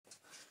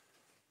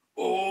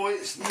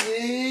it's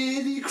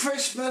nearly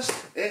Christmas.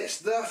 It's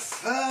the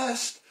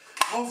 1st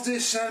of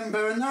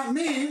December, and that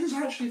means,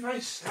 actually very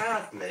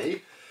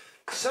sadly,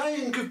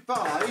 saying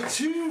goodbye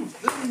to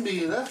the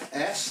Miele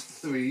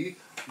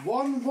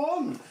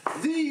S311,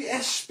 the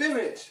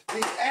Spirit,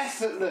 the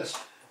effortless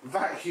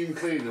vacuum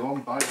cleaner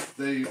on both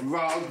the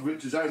rug,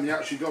 which has only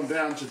actually gone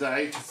down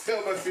today to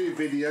film a few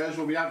videos.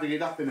 We'll be having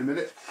it up in a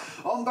minute.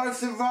 On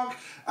both the rug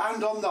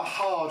and on the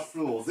hard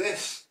floor.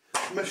 This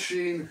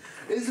machine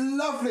is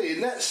lovely.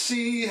 Let's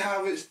see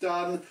how it's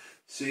done,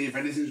 see if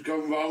anything's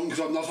gone wrong, because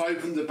I've not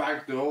opened the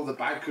bag door. The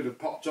bag could have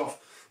popped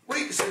off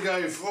weeks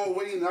ago for all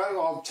we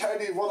know. I'll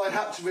tell you what I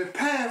had to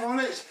repair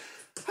on it,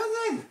 and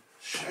then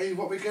show you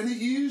what we're going to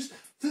use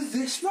for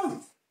this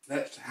month.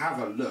 Let's have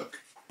a look.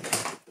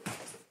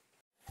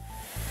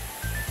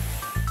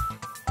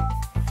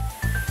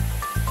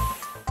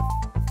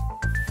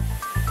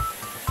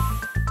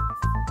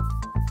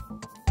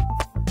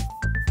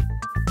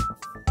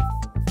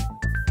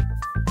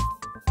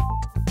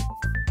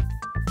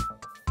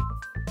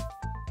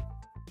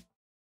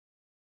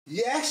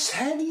 Yes,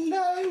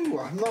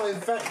 hello, my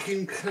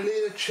vacuum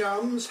cleaner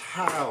chums.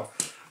 How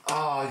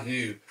are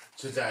you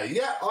today?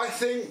 Yeah, I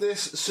think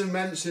this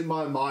cements in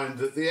my mind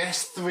that the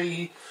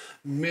S3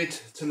 mid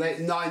to late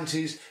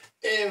 90s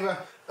era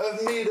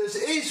of Miele's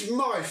is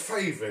my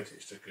favourite.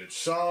 It's a good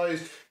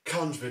size,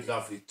 comes with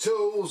lovely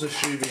tools,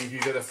 assuming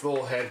you get a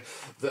floor head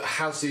that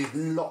has these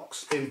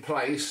locks in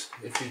place.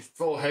 If your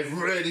floor head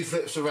really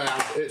flips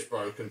around, it's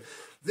broken.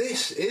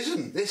 This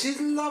isn't. This is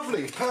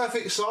lovely,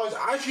 perfect size.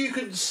 As you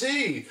can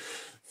see,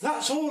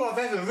 that's all I've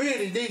ever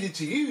really needed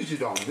to use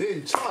it on the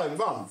entire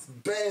month.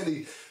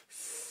 Barely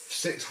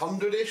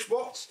 600-ish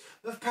watts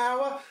of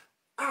power,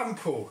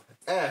 ample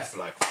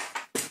airflow.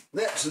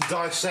 Let's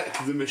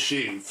dissect the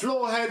machine.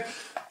 Floor head,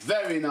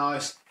 very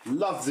nice.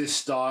 Love this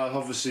style.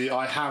 Obviously,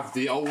 I have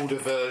the older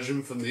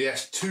version from the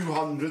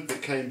S200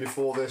 that came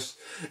before this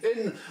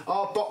in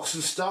our box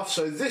of stuff.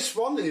 So this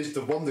one is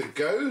the one that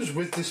goes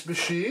with this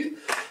machine,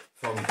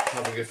 from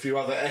having a few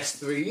other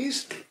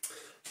S3s.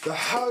 The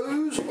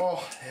hose,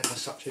 oh, ever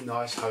such a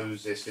nice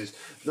hose this is.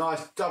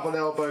 Nice double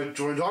elbow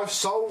joint. I've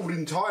sold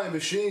entire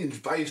machines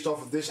based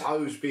off of this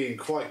hose being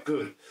quite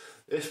good.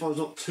 This one's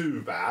not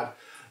too bad,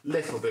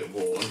 little bit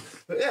worn,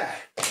 but yeah,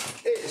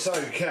 it's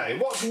okay.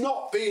 What's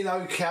not been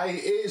okay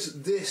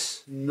is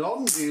this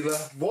non-Miele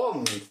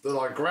wand that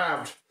I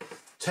grabbed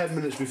 10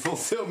 minutes before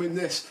filming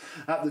this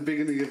at the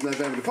beginning of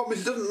November. The problem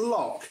is it doesn't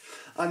lock,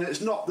 and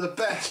it's not the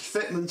best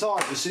fitment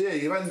either, so yeah,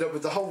 you end up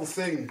with the whole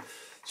thing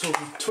sort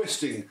of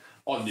twisting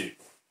on you.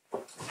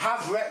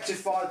 Have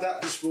rectified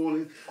that this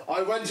morning.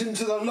 I went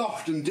into the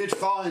loft and did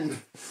find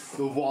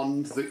the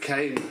wand that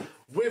came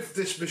with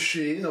this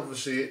machine.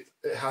 Obviously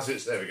it has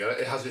its, there we go,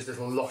 it has its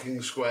little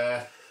locking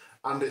square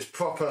and its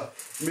proper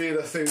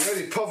Miele thing. The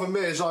only problem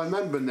is, I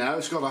remember now,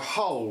 it's got a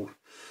hole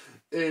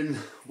in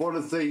one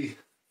of the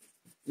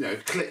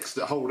clicks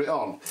that hold it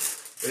on.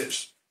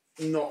 It's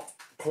not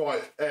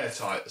quite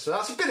airtight, so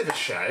that's a bit of a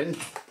shame,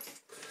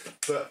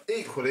 but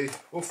equally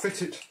we'll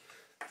fit it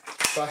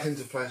back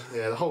into place.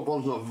 Yeah, the whole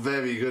one's not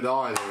very good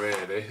either,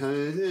 really.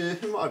 Yeah,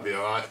 it might be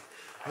alright.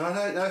 I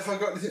don't know if I've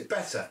got anything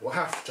better. We'll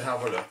have to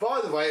have a look.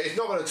 By the way, it's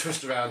not going to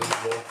twist around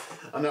anymore,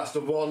 and that's the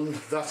one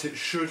that it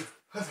should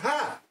have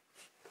had.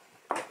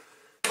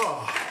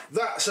 Oh,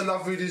 that's a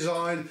lovely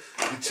design.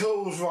 The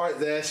tools right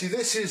there. See,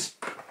 this is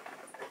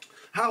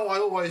how I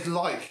always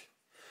like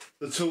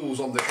the tools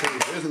on the cleaner.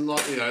 It isn't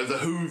like, the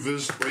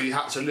Hoovers where you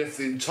had to lift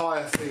the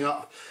entire thing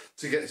up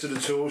to get to the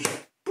tools.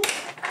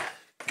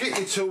 Get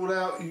your tool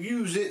out,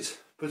 use it,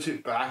 put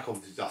it back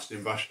on the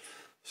dusting brush.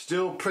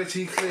 Still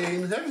pretty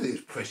clean.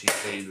 Everything's pretty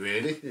clean,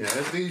 really.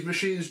 As these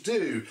machines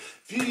do.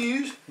 If you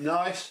use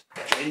nice,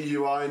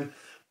 genuine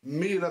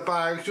Miele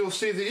bags, you'll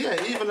see that,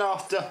 yeah, even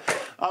after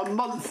a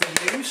month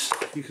of use,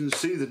 you can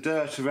see the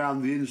dirt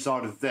around the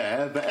inside of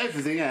there, but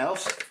everything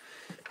else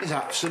is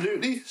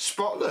absolutely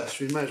spotless.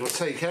 We may as well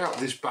take out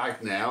this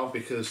bag now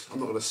because I'm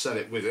not going to sell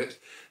it with it.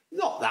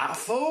 Not that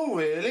full,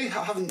 really.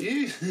 I haven't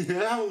used, I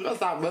haven't got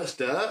that much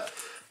dirt.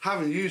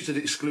 Haven't used it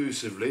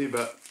exclusively,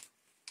 but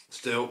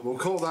still, we'll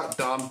call that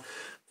done.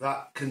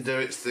 That can do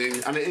its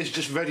thing, and it is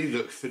just ready,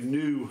 look, for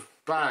new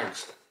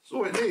bags. That's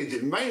all it needs.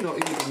 It may not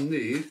even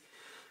need,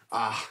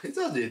 it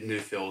does need a new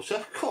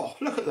filter. Cool,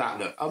 look at that,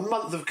 look, a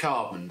month of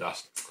carbon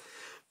dust.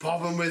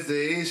 Problem with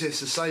these, it's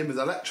the same with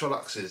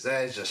Electroluxes.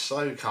 They're just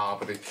so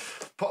carbony.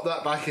 Pop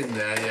that back in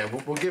there, yeah,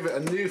 we'll give it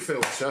a new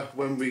filter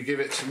when we give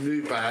it some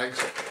new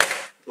bags.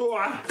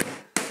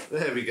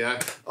 There we go.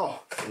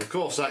 Oh, and of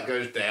course that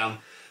goes down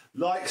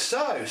like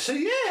so. So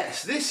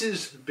yes, this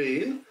has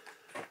been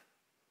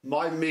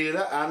my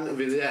Miele, and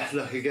yeah,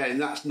 look again,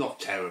 that's not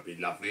terribly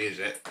lovely, is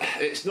it?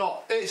 It's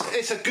not.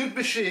 It's a good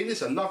machine.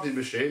 It's a lovely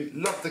machine.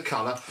 Love the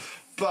colour,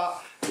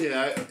 but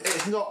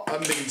it's not a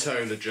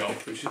Mintola job,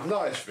 which is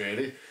nice,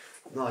 really.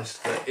 Nice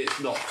that it's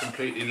not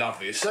completely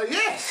lovely. So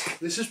yes,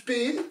 this has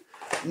been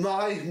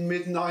my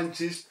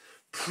mid-90s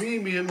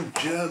premium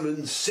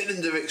German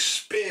cylinder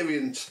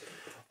experience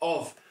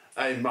of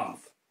a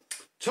month.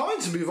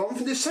 time to move on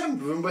for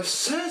December, and we're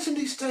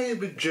certainly staying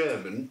with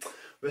German.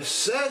 We're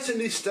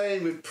certainly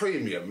staying with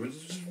premium.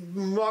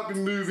 We might be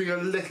moving a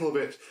little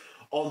bit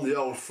on the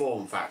old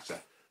form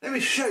factor. Let me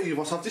show you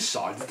what I've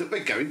decided that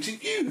we're going to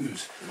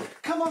use.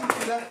 Come on,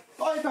 Miele.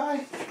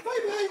 Bye-bye.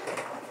 Bye-bye.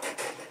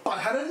 I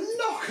had a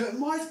knock at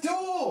my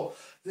door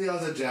the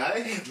other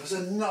day. It was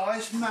a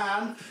nice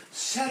man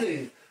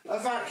selling a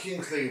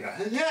vacuum cleaner.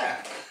 And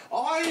yeah,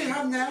 I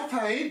have now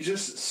paid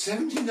just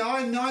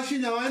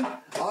 $79.99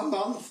 a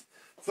month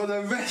for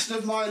the rest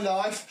of my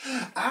life,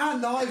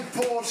 and I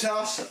bought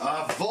us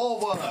a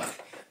Vorwerk.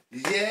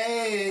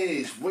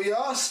 Yes, we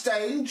are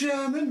staying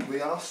German,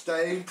 we are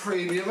staying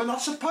premium, and I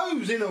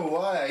suppose in a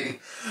way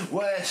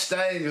we're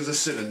staying as a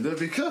cylinder,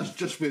 because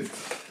just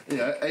with, you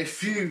know, a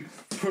few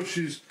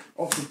pushes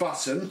of the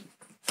button,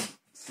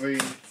 3,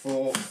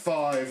 4,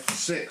 5,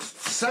 6,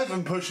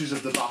 7 pushes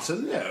of the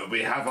button, yeah,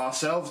 we have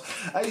ourselves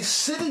a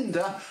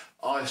cylinder,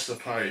 I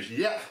suppose.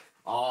 Yep,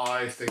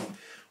 I think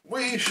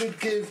we should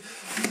give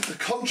the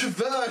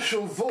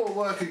controversial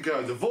Vorwerk a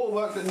go. The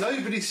Vorwerk that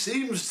nobody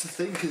seems to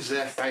think is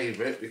their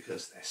favourite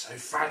because they're so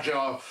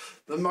fragile.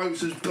 The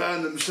motors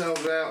burn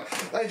themselves out.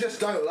 They just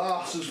don't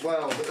last as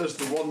well as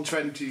the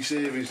 120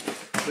 series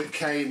that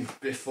came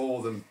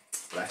before them.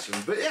 Bless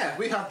them. But yeah,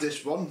 we have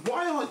this one.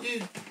 Why aren't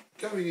you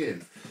going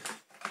in?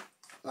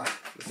 The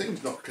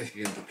thing's not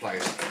clicking into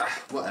place.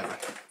 Whatever.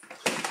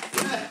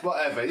 Yeah,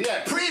 whatever.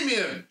 Yeah,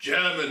 premium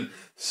German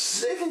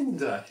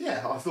cylinder.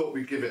 Yeah, I thought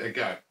we'd give it a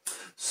go.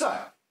 So,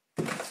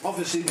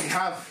 obviously we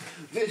have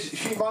this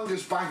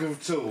humongous bag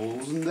of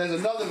tools, and there's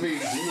another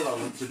reason that I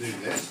want to do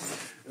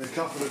this. In a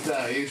couple of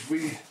days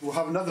we will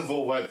have another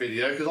Vorwerk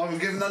video, because I've been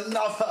given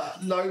another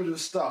load of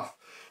stuff,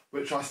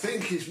 which I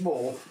think is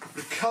more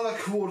the colour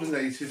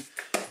coordinated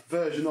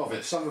version of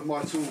it. Some of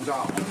my tools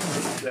aren't.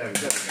 There we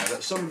go.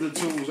 Some of the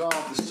tools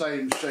aren't the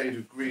same shade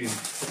of green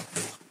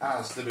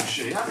as the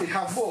machine. And we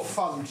have more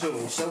fun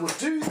tools, so we'll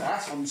do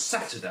that on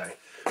Saturday.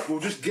 We'll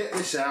just get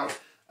this out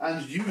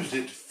and use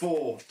it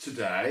for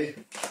today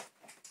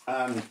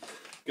and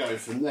go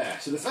from there.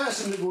 So the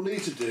first thing that we'll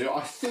need to do,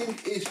 I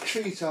think, is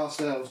treat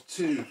ourselves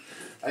to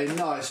a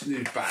nice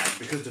new bag,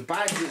 because the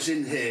bag that's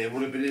in here will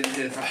have been in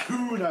here for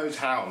who knows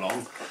how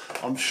long.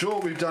 I'm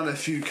sure we've done a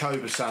few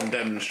Kobasan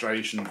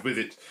demonstrations with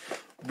it,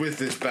 with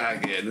this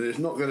bag in, and it's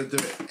not going to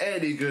do it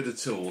any good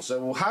at all.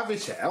 So we'll have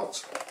it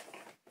out.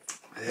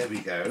 There we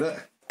go, look.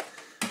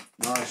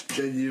 Nice,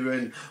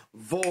 genuine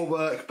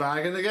Vorwerk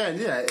bag. And again,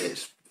 yeah,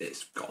 it's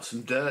got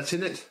some dirt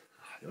in it.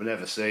 You'll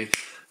never see.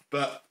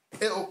 But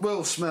it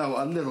will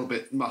smell a little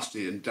bit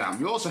musty and damp.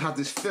 We also have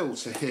this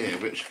filter here,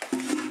 which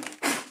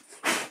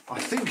I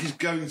think is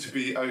going to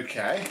be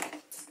okay.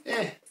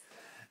 Yeah,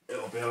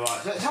 it'll be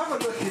alright. So let's have a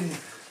look in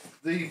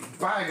the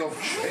bag of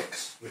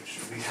tricks, which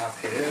we have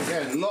here.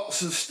 Again,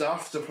 lots of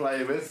stuff to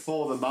play with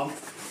for the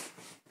month.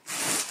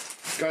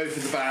 Go for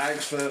the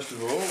bags first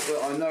of all that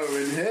I know are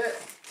in here.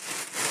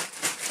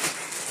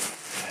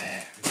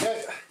 There we go.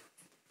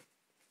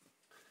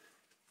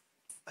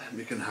 And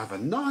we can have a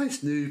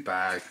nice new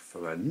bag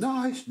for a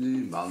nice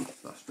new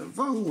month. That's the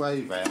wrong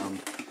way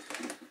round.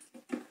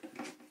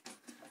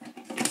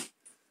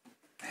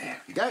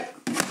 There we go.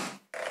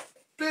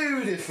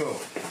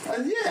 Beautiful.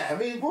 And yeah, I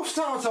mean, we'll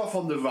start off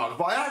on the rug,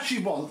 but I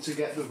actually want to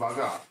get the rug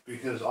up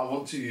because I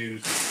want to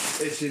use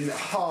it in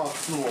hard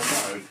floor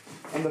mode.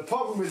 And the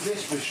problem with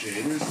this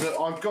machine is that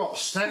I've got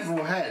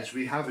several heads.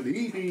 We have an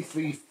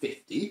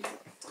EB350,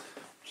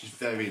 which is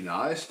very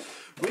nice.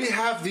 We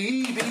have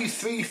the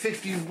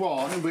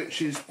EB351,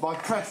 which is my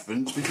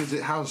preference because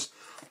it has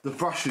the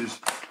brushes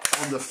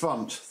on the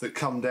front that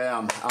come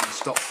down and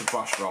stop the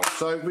brush roll.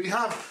 So we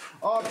have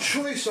our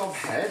choice of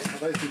head. I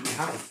don't think we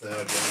have a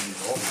third one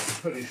anymore. I'm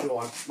pretty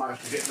sure I've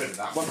managed to get rid of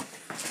that one.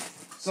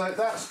 So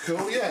that's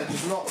cool. Yeah,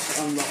 just lots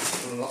and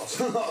lots and lots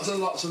and lots and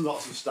lots and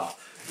lots of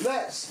stuff.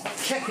 Let's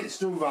check it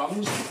still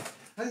runs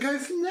and go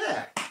from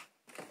there.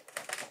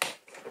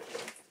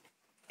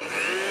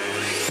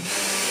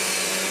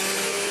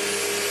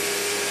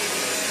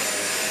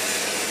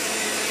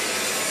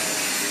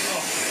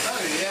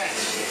 Oh yes.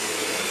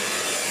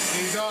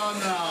 These are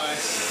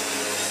nice.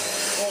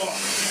 Oh,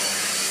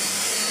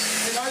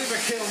 in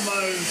overkill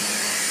mode.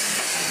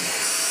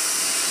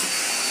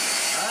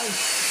 And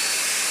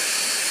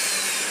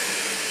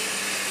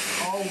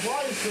oh, why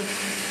is the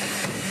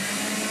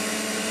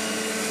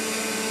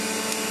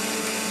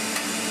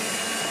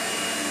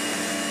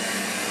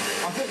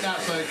I think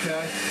that's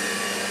okay.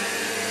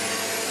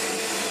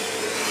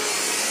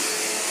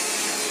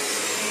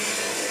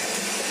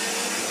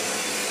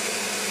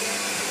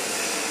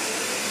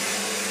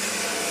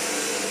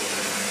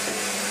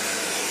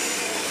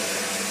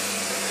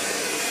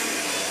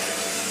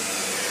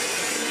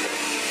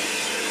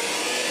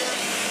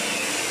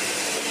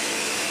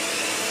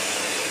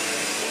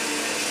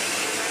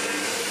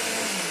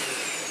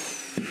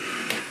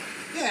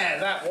 Yeah,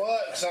 that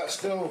works. That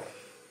still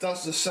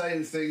does the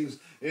same things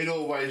it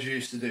always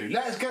used to do.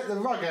 Let's get the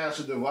rug out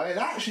of the way and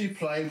actually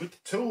play with the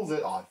tool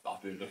that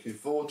I've been looking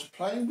forward to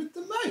playing with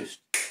the most.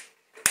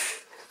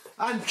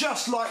 And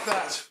just like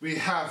that, we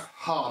have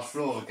hard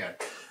floor again.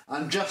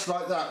 And just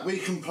like that, we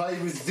can play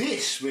with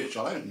this, which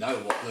I don't know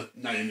what the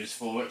name is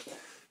for it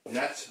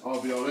yet,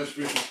 I'll be honest.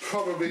 We should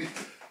probably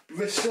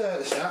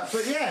research that.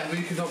 But yeah,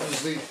 we can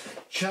obviously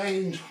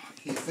change.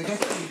 I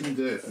forget if you can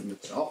do it from the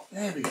top.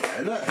 There we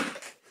go, look.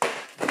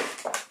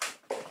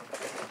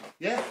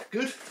 Yeah,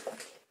 good.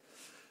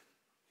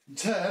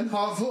 Turn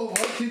hard floor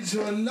work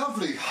into a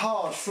lovely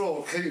hard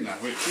floor cleaner,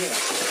 which, yeah,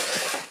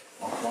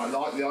 I quite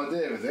like the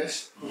idea of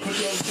this. We'll put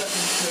it on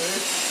second two.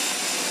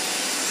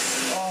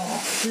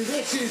 Oh, see,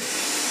 this is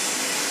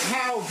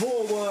how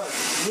Vorwerk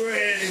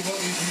really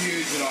want you to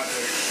use it, I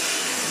think.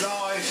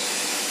 Nice,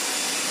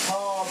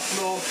 hard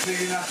floor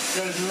cleaner,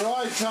 goes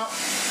right up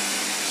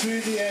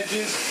to the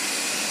edges.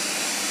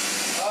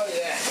 Oh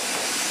yeah,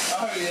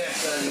 oh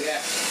yes, oh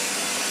yes.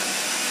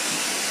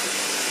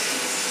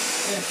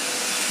 Yeah.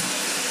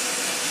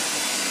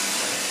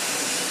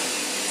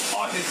 I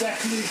could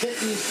definitely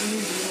get used to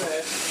using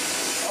this.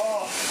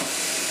 Oh,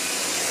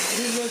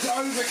 this is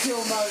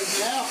overkill mode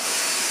now.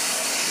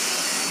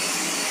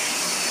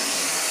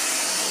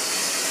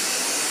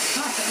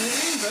 And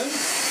even,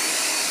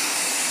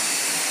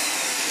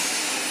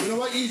 when I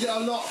won't use it a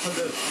lot for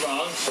the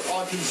rugs,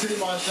 I consider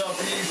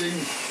myself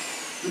using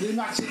the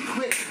pneumatic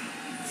quick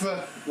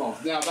for, well,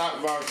 now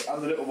that rug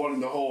and the little one in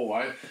the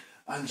hallway,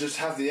 and just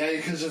have the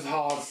acres of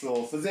hard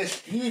floor for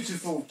this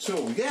beautiful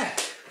tool. Yeah,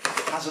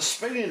 it has a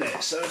spring in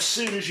it, so as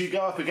soon as you go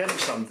up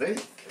against something,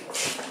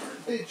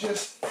 it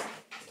just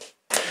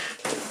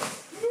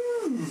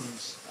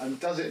moves and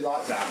does it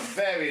like that.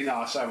 Very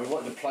nice. So we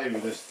wanted to play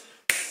with this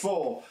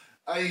for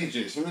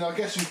ages. I mean, I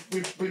guess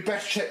we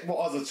best check what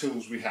other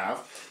tools we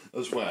have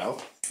as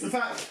well. In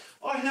fact,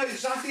 I know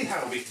exactly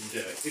how we can do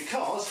it,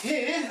 because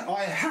here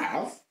I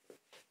have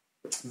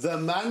the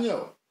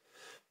manual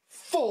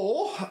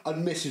for,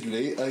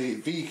 admittedly, a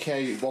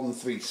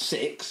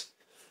VK136,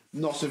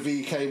 not a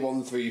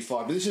VK135,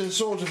 but this is a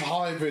sort of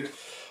hybrid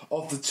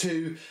of the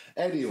two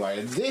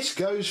anyway, and this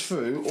goes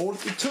through all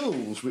of the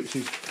tools, which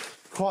is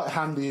quite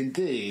handy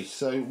indeed.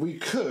 So we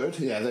could,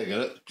 yeah, there you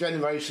go,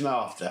 generation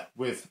after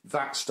with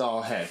that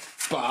style head,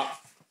 but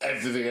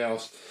everything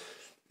else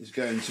is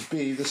going to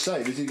be the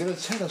same. Is he going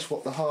to tell us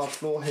what the hard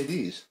floor head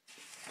is?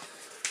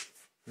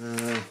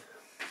 Have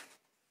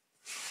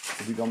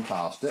we gone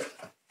past it?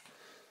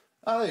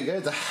 Oh, there you go,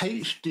 the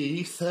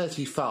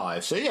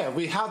HD35. So yeah,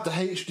 we have the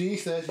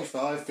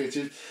HD35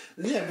 fitted.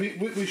 Yeah,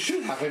 we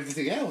should have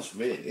everything else,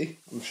 really.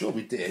 I'm sure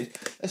we did.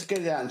 Let's get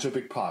it out into a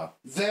big pile.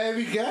 There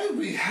we go,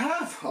 we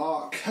have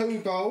our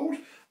Kobold,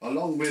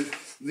 along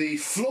with the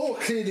floor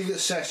cleaning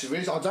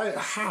accessories. I don't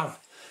have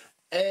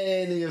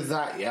any of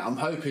that yet. I'm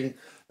hoping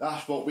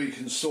that's what we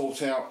can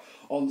sort out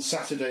on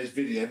Saturday's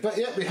video. But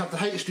yeah, we have the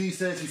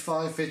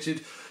HD35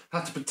 fitted.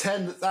 Had to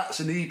pretend that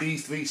that's an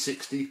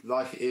EB360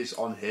 like it is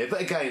on here.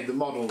 But again, the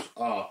models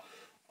are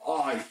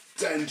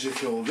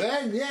identical.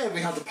 Then, yeah,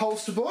 we have the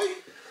Polster Boy.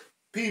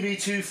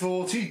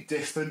 PB240,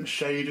 different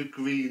shade of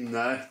green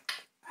there.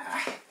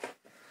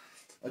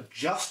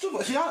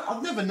 Adjustable, see,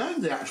 I've never known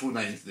the actual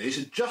name for this.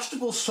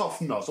 Adjustable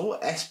soft nozzle,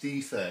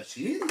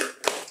 SD13.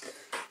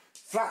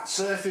 Flat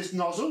surface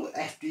nozzle,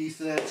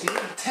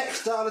 FD13.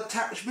 Textile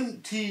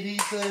attachment,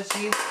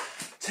 TD13.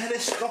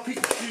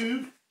 Telescopic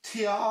tube,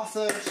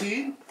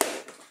 TR13.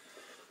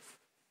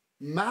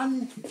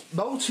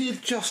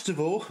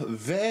 Multi-adjustable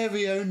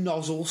Vario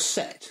nozzle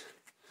set.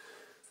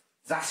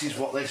 That is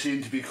what they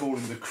seem to be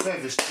calling the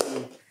crevice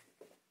tool,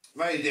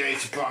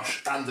 radiator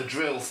brush, and the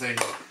drill thing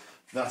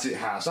that it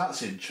has.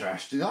 That's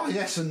interesting. Oh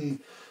yes,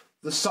 and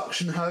the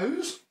suction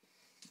hose,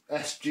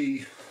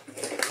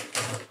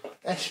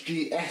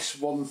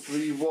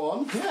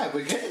 SGS131. Yeah,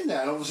 we're getting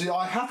there. And obviously,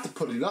 I have the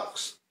pulley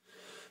locks.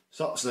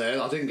 Stops there.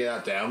 I didn't get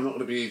that down. I'm not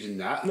going to be using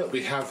that. Look,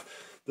 we have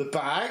the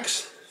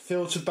bags.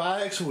 Filter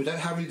bags, we don't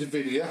have any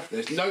Nvidia.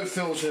 There's no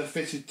filter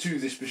fitted to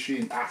this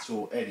machine at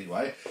all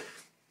anyway,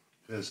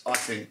 because I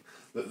think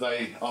that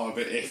they are a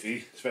bit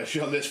iffy,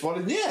 especially on this one.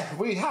 And yeah,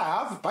 we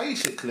have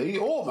basically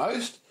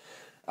almost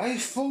a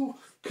full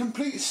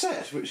complete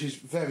set, which is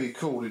very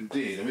cool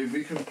indeed. I mean,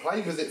 we can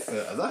play with it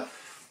further.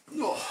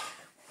 Oh.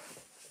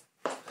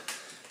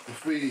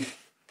 If we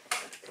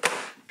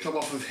come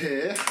off of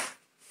here,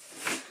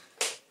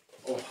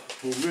 we'll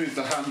move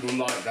the handle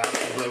like that,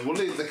 although we'll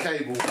leave the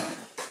cable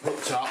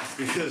hooked up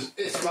because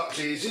it's much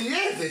easier.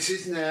 Yeah, this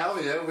is now,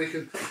 you know, we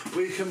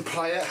can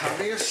play at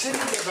having a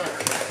cylinder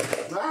back.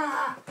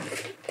 Ah!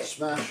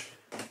 Smash.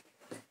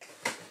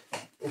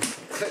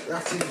 Click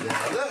that in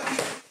there, look.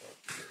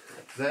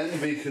 Then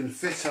we can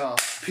fit our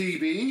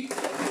PB.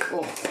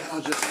 Oh,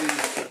 I'll just need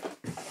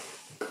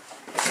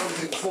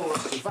something for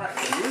us to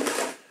vacuum.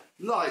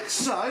 Like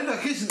so.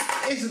 Look,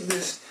 isn't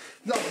this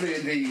lovely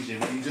and easy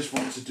when you just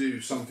want to do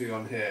something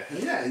on here?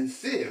 And yeah, in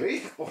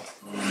theory. Oh.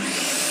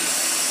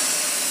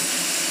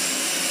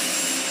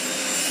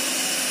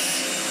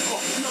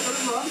 Not going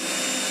to run.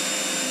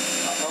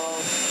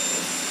 Uh-oh.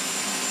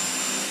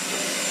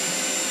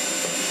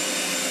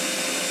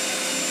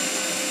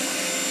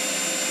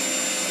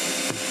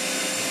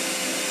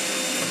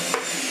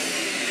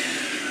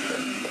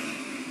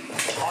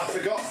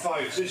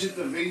 this is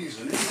the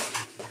reason.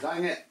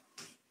 Dang it.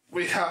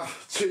 We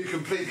have two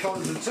complete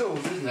kinds of tools,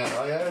 isn't it?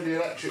 The only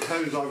electric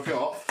hose I've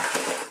got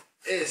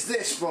is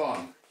this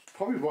one.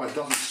 Probably why it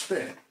doesn't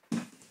spin. There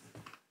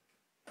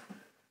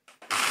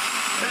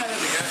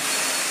we go.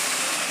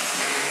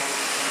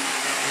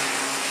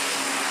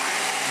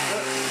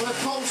 We're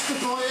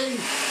multiplying.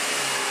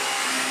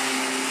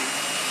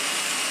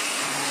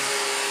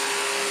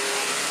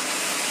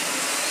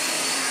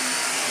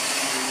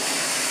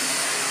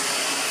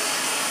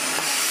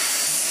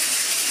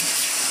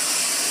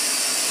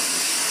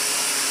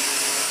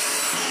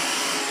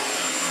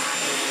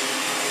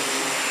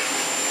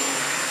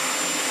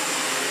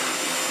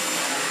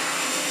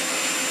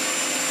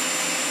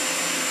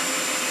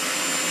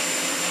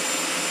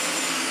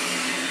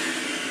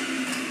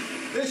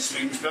 This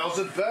thing smells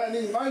of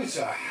burning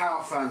motor.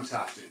 How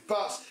fantastic.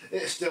 But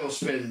it still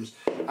spins,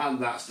 and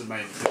that's the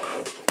main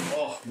thing.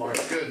 Oh my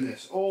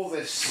goodness, all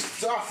this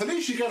stuff. At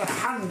least you got a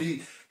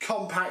handy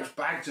compact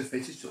bag to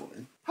fit it all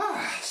in.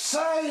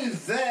 So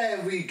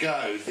there we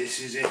go. This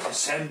is it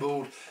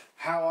assembled.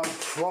 How I'm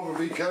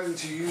probably going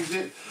to use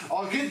it.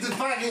 I'll give the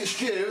bag its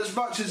due, as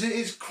much as it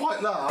is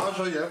quite large.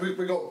 Oh yeah,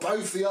 we've got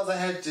both the other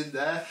heads in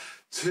there,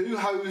 two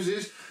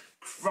hoses,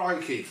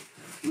 crikey.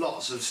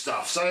 Lots of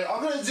stuff. So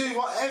I'm going to do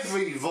what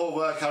every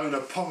Vorwerk owner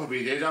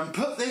probably did and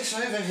put this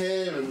over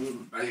here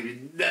and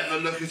maybe never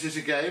look at it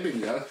again. And,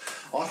 you know,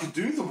 I can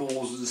do the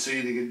walls and the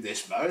ceiling in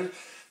this mode.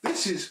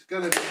 This is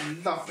going to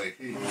be lovely.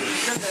 Get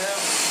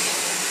out.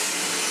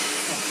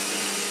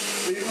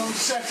 Being on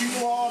setting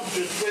one,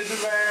 just whiz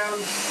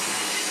around.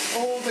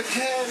 All the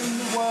care in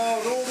the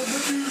world, all the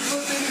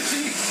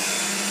maneuverability.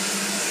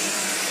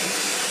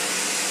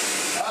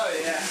 Oh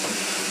yeah.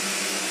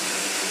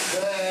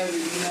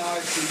 Very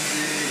nice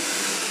indeed.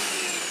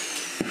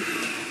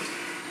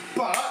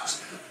 But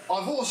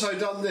I've also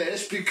done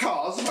this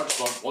because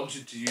I've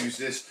wanted to use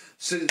this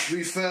since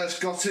we first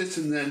got it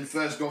and then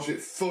first got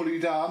it fully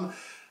done.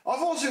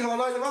 I've also got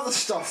a load of other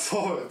stuff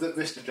for it that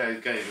Mr.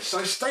 James gave us.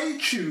 So stay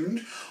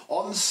tuned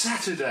on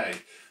Saturday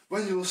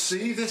when you'll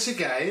see this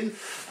again,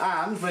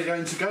 and we're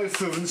going to go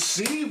through and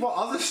see what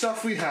other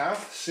stuff we have,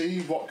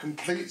 see what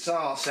completes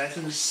our set,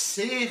 and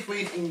see if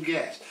we can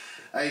get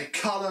a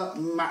colour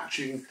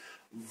matching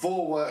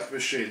Vorwerk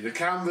machine. The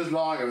camera's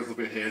lying a little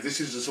bit here. This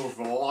is a sort of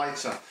a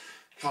lighter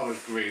coloured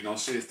green. I'll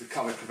see if the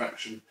colour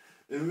correction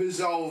in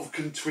Resolve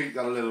can tweak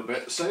that a little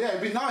bit. So yeah,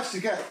 it'd be nice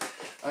to get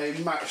a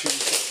matching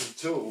set of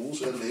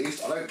tools at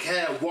least. I don't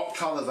care what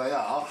colour they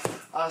are,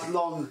 as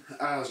long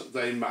as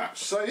they match.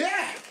 So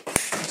yeah,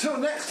 until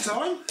next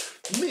time,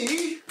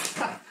 me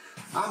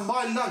and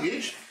my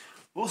luggage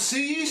will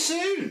see you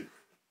soon.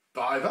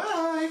 Bye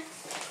bye.